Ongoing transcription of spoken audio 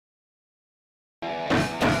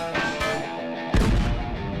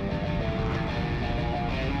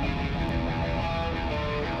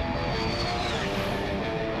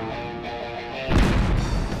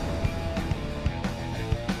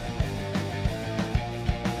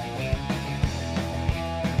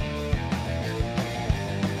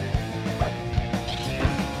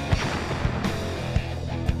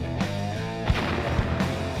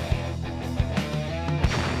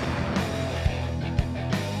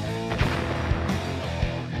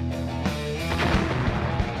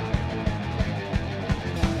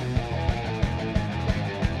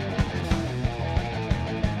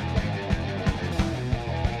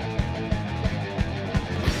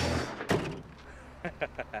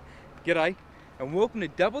G'day, and welcome to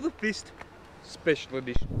Double the Fist Special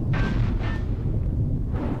Edition.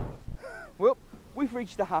 Well, we've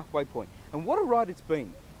reached the halfway point, and what a ride it's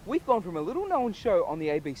been. We've gone from a little known show on the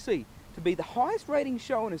ABC to be the highest rating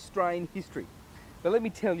show in Australian history. But let me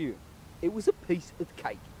tell you, it was a piece of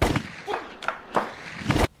cake.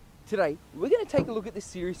 Today, we're going to take a look at this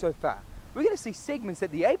series so far. We're going to see segments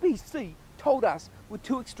that the ABC told us were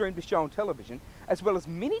too extreme to show on television, as well as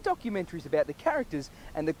many documentaries about the characters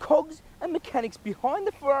and the cogs and mechanics behind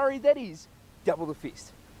the Ferrari that is Double the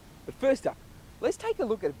Fist. But first up, let's take a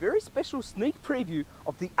look at a very special sneak preview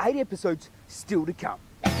of the 8 episodes still to come.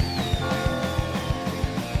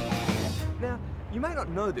 Now, you may not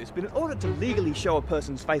know this, but in order to legally show a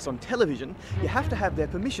person's face on television, you have to have their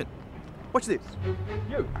permission. Watch this.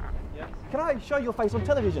 You. Yes. Can I show your face on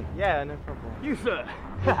television? Yeah, no problem. You, sir.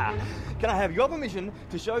 Can I have your permission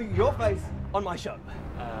to show your face on my show?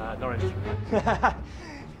 Not interested.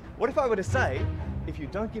 What if I were to say, if you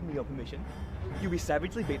don't give me your permission, you'll be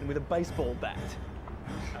savagely beaten with a baseball bat?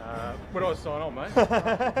 Where do I sign on, mate?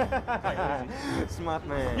 Smart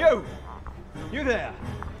man. You! You there!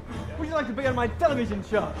 Would you like to be on my television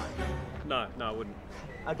show? No, I wouldn't.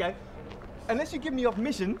 Okay. Unless you give me your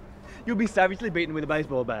permission, you'll be savagely beaten with a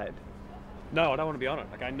baseball bat. No, I don't want to be on it.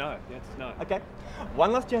 Okay, no. Yes, no. Okay.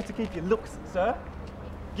 One last chance to keep your looks, sir.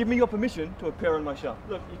 Give me your permission to appear on my show.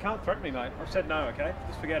 Look, you can't threaten me, mate. I've said no, okay?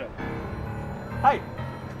 Just forget it. Hey!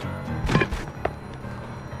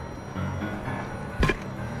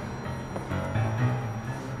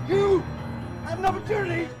 You have an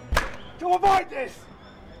opportunity to avoid this!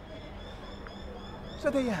 So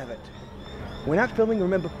there you have it. When out filming,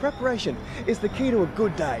 remember preparation is the key to a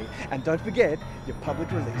good day. And don't forget your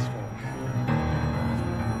public release form.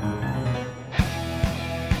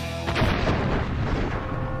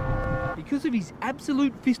 Because of his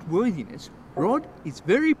absolute fist worthiness, Rod is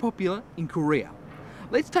very popular in Korea.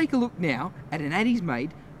 Let's take a look now at an ad he's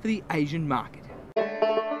made for the Asian market.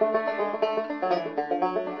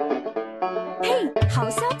 嘿，好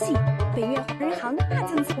消息！本月华人行大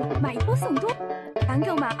赠送，买多送多。凡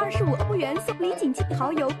购满25欧元送李锦记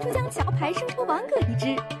蚝油珠江桥牌生抽王葛一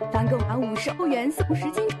支；凡购满50欧元送10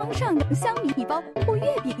斤装上等香米一包或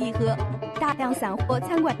月饼一盒。大量散货、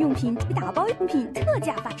餐馆用品及打包用品特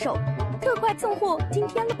价发售，特快送货，今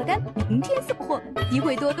天落单，明天送货，机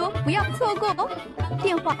会多多，不要错过哦！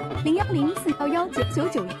电话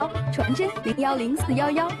010-411-9991，传真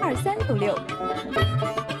010-411-2366。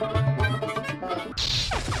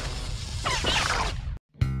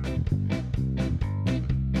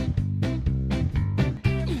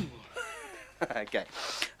 Okay,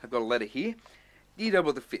 I've got a letter here. Dear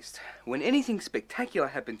Double the Fist, when anything spectacular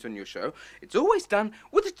happens on your show, it's always done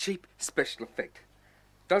with a cheap special effect.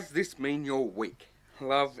 Does this mean you're weak?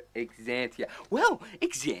 Love, Exantia. Well,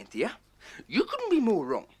 Exantia, you couldn't be more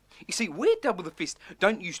wrong. You see, we at Double the Fist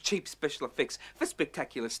don't use cheap special effects for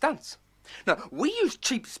spectacular stunts. No, we use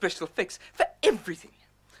cheap special effects for everything.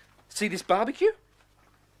 See this barbecue?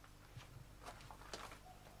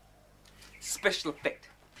 Special effect.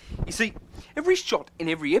 You see, every shot in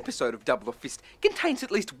every episode of Double the Fist contains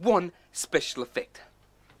at least one special effect.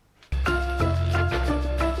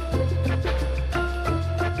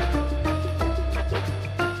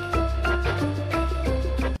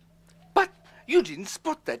 But you didn't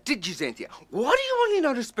spot that, did you, Xanthia? Why do you only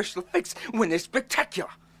notice special effects when they're spectacular?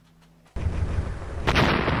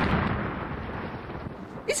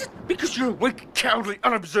 Is it because you're a weak, cowardly,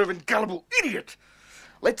 unobservant, gullible idiot?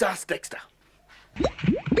 Let's ask Dexter.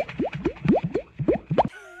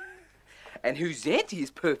 And who's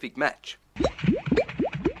Xanthia's perfect match?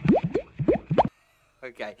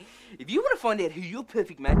 Okay, if you want to find out who your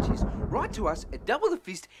perfect match is, write to us at Double the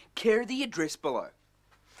Fist, care of the address below.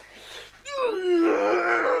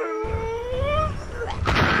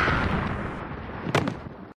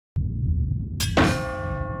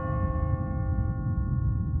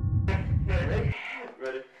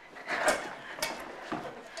 Ready?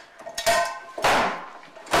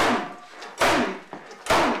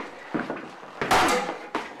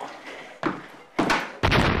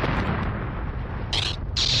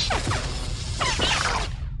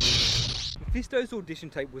 Fisto's audition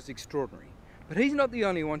tape was extraordinary, but he's not the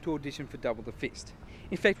only one to audition for Double the Fist.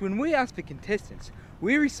 In fact, when we asked for contestants,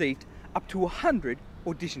 we received up to 100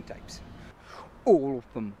 audition tapes. All of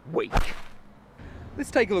them weak.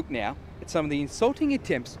 Let's take a look now at some of the insulting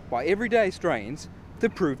attempts by everyday Australians to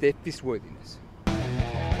prove their fist-worthiness.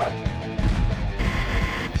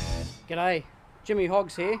 G'day, Jimmy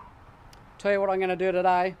Hoggs here. Tell you what I'm going to do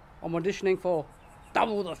today. I'm auditioning for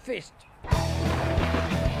Double the Fist.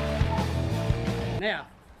 Now,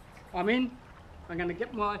 I'm in I'm going to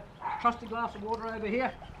get my trusty glass of water over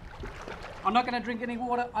here. I'm not going to drink any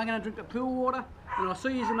water. I'm going to drink the pool water, and I'll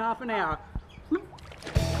see you in half an hour.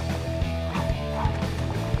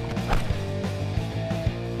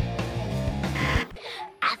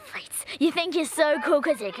 Athletes, you think you're so cool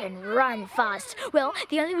because you can run fast. Well,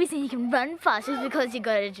 the only reason you can run fast is because you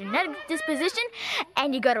got a genetic disposition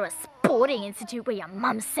and you go to a sporting institute where your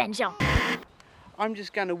mum sends you. I'm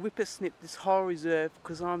just going to whippersnip this whole reserve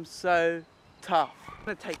because I'm so tough. I'm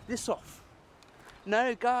going to take this off.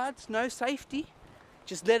 No guards, no safety.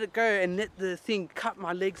 Just let it go and let the thing cut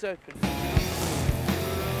my legs open.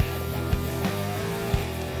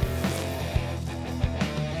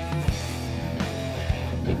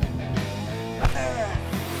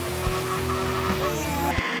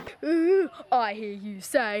 I hear you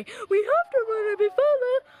say, we have to run a bit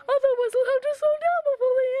further, otherwise we'll have to slow down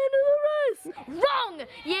before the end of the race. Wrong!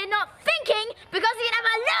 You're not thinking because you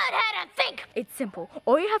never learned how to think! It's simple.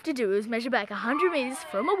 All you have to do is measure back 100 meters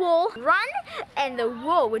from a wall, run, and the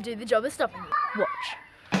wall will do the job of stopping you. Watch.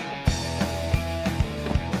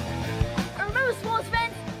 Remember, sports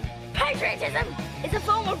fans, patriotism is a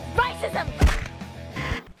form of racism!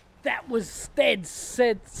 That was dead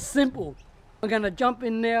set simple. I'm going to jump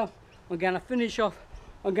in now. I'm going to finish off.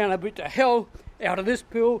 I'm going to beat the hell out of this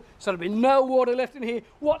pool so there'll be no water left in here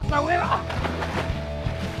whatsoever.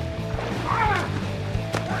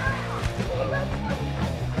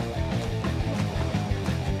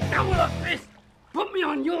 Now look, this. Put me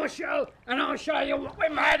on your show and I'll show you what we're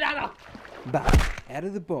made out of. But out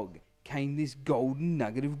of the bog came this golden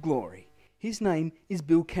nugget of glory. His name is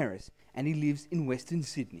Bill Karras and he lives in Western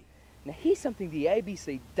Sydney. Now here's something the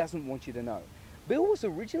ABC doesn't want you to know. Bill was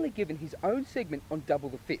originally given his own segment on Double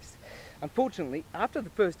the Fist. Unfortunately, after the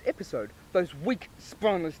first episode, those weak,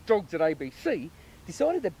 spineless dogs at ABC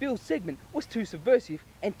decided that Bill's segment was too subversive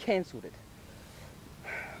and cancelled it.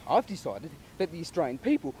 I've decided that the Australian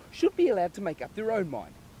people should be allowed to make up their own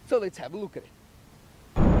mind. So let's have a look at it.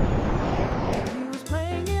 He was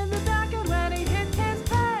playing in the dark and when he hit his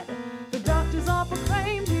head, the doctors all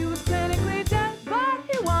proclaimed he was clinically dead, but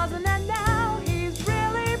he wasn't, and now he's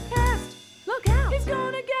really pissed. Look out! He's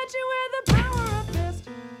gonna get you with the power of fist.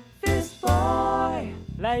 Fist boy!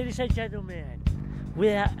 Ladies and gentlemen, we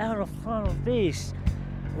are out of front of this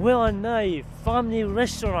well-known family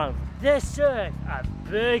restaurant. They serve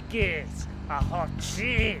burgers, hot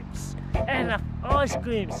chips, and ice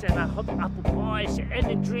creams, and hot apple pies, and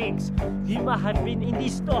the drinks. You might have been in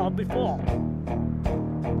this store before.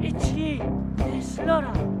 Each year, they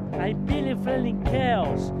slaughter a billion friendly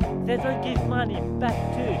cows that don't give money back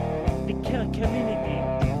to the cow community.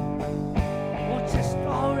 What's the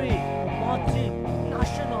story? What's it?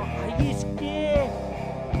 National, are you scared?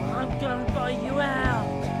 I'm gonna buy you out.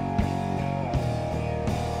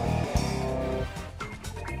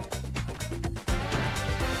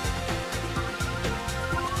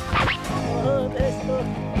 Oh, there's no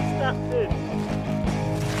stuff in.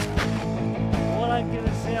 What I'm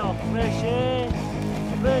gonna sell, fresh air,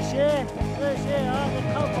 fresh air, fresh air, I'm the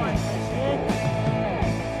combine, fresh air.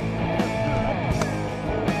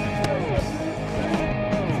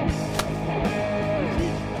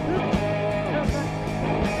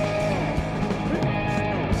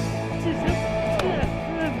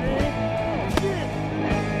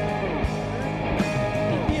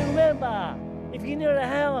 If you know the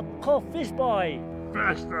hell, call Fish Boy.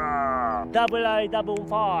 Faster!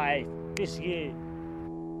 0055 this year.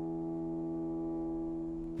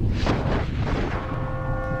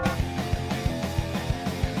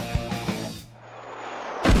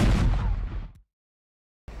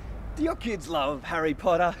 Do your kids love Harry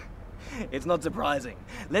Potter? It's not surprising.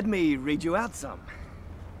 Let me read you out some.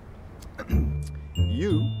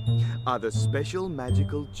 You are the special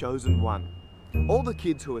magical chosen one. All the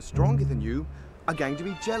kids who are stronger than you are going to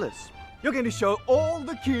be jealous. You're going to show all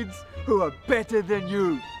the kids who are better than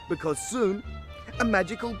you, because soon a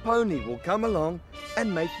magical pony will come along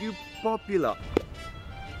and make you popular.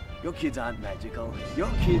 Your kids aren't magical. Your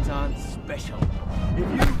kids aren't special.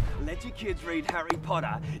 If you let your kids read Harry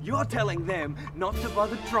Potter, you're telling them not to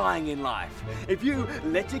bother trying in life. If you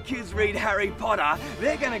let your kids read Harry Potter,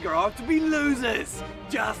 they're gonna grow up to be losers,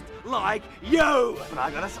 just like you. But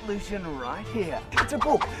I got a solution right here. It's a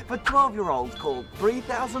book for 12-year-olds called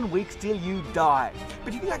 3,000 Weeks Till You Die.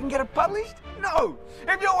 But you think I can get it published? No!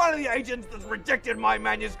 If you're one of the agents that's rejected my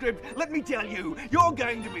manuscript, let me tell you, you're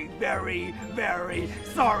going to be very, very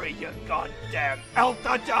sorry, you goddamn elf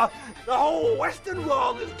toucher. The whole Western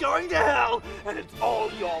world is going to hell, and it's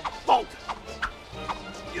all your fault.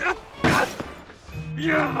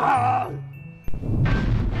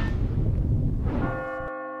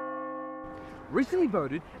 recently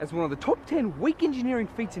voted as one of the top 10 weak engineering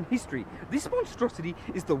feats in history, this monstrosity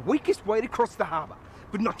is the weakest way to cross the harbour.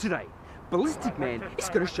 But not today. Ballistic Man is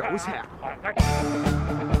going to show us how.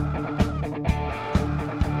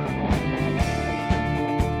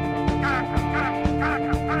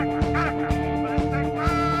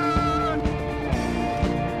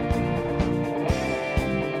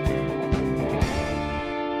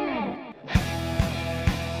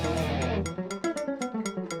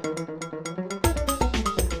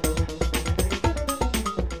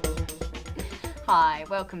 Hi,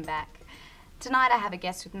 welcome back. Tonight I have a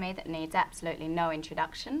guest with me that needs absolutely no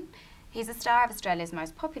introduction. He's a star of Australia's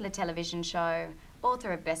most popular television show,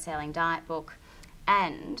 author of best-selling diet book,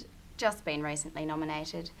 and just been recently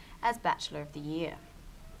nominated as Bachelor of the Year.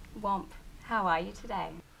 Womp, how are you today?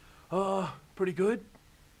 Oh, pretty good.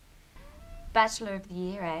 Bachelor of the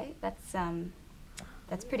Year, eh?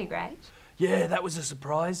 That's pretty great. Yeah, that was a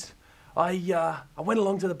surprise. I went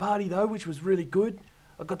along to the party though, which was really good.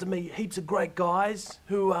 I got to meet heaps of great guys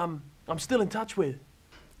who I'm still in touch with.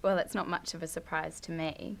 Well, it's not much of a surprise to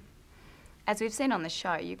me. As we've seen on the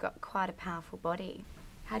show, you've got quite a powerful body.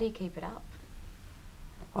 How do you keep it up?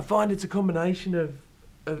 I find it's a combination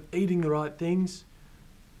of eating the right things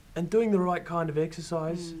and doing the right kind of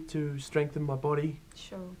exercise to strengthen my body.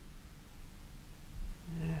 Sure.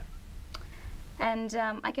 Yeah. And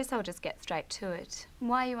I guess I'll just get straight to it.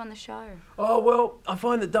 Why are you on the show? Oh, well, I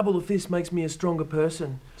find that double the fist makes me a stronger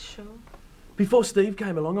person. Sure. Before Steve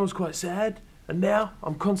came along, I was quite sad, and now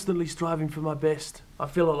I'm constantly striving for my best. I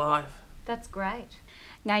feel alive. That's great.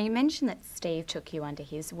 Now, you mentioned that Steve took you under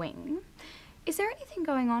his wing. Is there anything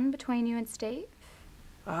going on between you and Steve?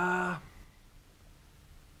 My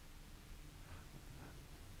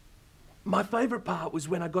favourite part was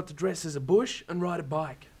when I got to dress as a bush and ride a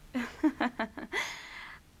bike.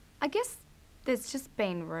 I guess there's just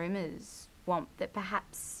been rumours, Womp, that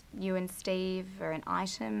perhaps you and Steve are an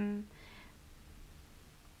item.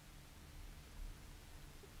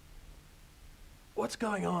 What's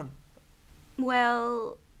going on?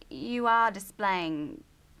 Well, you are displaying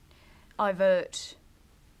overt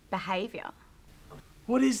behaviour.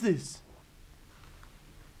 What is this?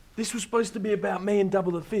 This was supposed to be about me and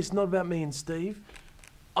Double the Fist, not about me and Steve.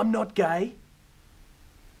 I'm not gay.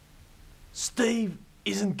 Steve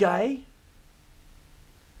isn't gay.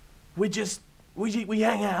 We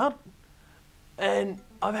hang out, and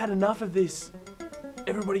I've had enough of this.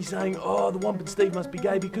 Everybody saying, oh, the Womp and Steve must be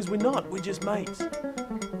gay, because we're not. We're just mates.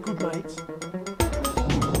 Good mates.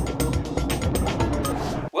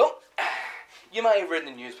 Well, you may have read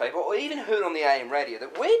in the newspaper or even heard on the AM radio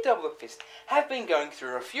that we at Double the Fist have been going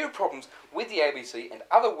through a few problems with the ABC and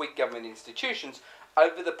other weak government institutions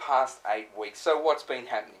over the past 8 weeks. So what's been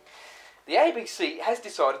happening? The ABC has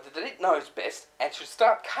decided that it knows best and should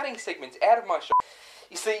start cutting segments out of my show.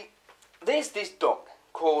 You see, there's this dog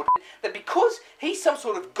called that because he's some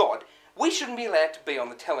sort of god, we shouldn't be allowed to be on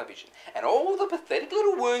the television. And all the pathetic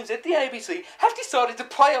little worms at the ABC have decided to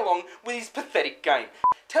play along with his pathetic game,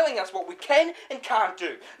 telling us what we can and can't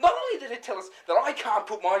do. Not only do they tell us that I can't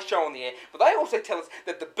put my show on the air, but they also tell us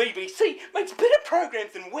that the BBC makes better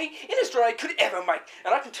programs than we in Australia could ever make.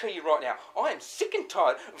 And I can tell you right now, I am sick and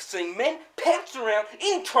tired of seeing men pounced around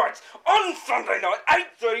in tights on Sunday night,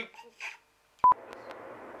 8:30.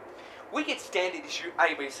 We get standard issue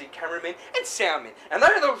ABC cameramen and soundmen, and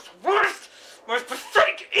they're the worst, most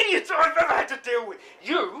pathetic idiots I've ever had to deal with.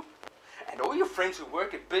 You and all your friends who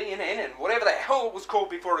work at BNN and whatever the hell it was called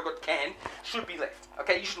before it got canned should be left.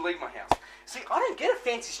 Okay, you should leave my house. See, I don't get a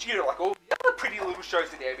fancy studio like all the other pretty little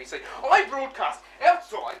shows at the ABC. I broadcast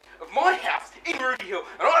outside of my house in Ruby Hill,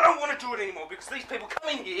 and I don't want to do it anymore because these people come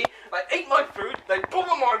in here, they eat my food, they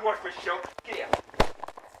bother my wife Michelle. Get out.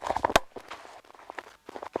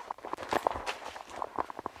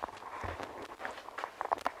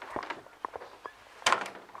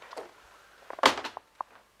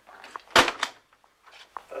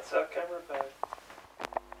 That's our camera bag.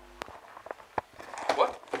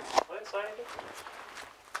 What? I didn't say anything.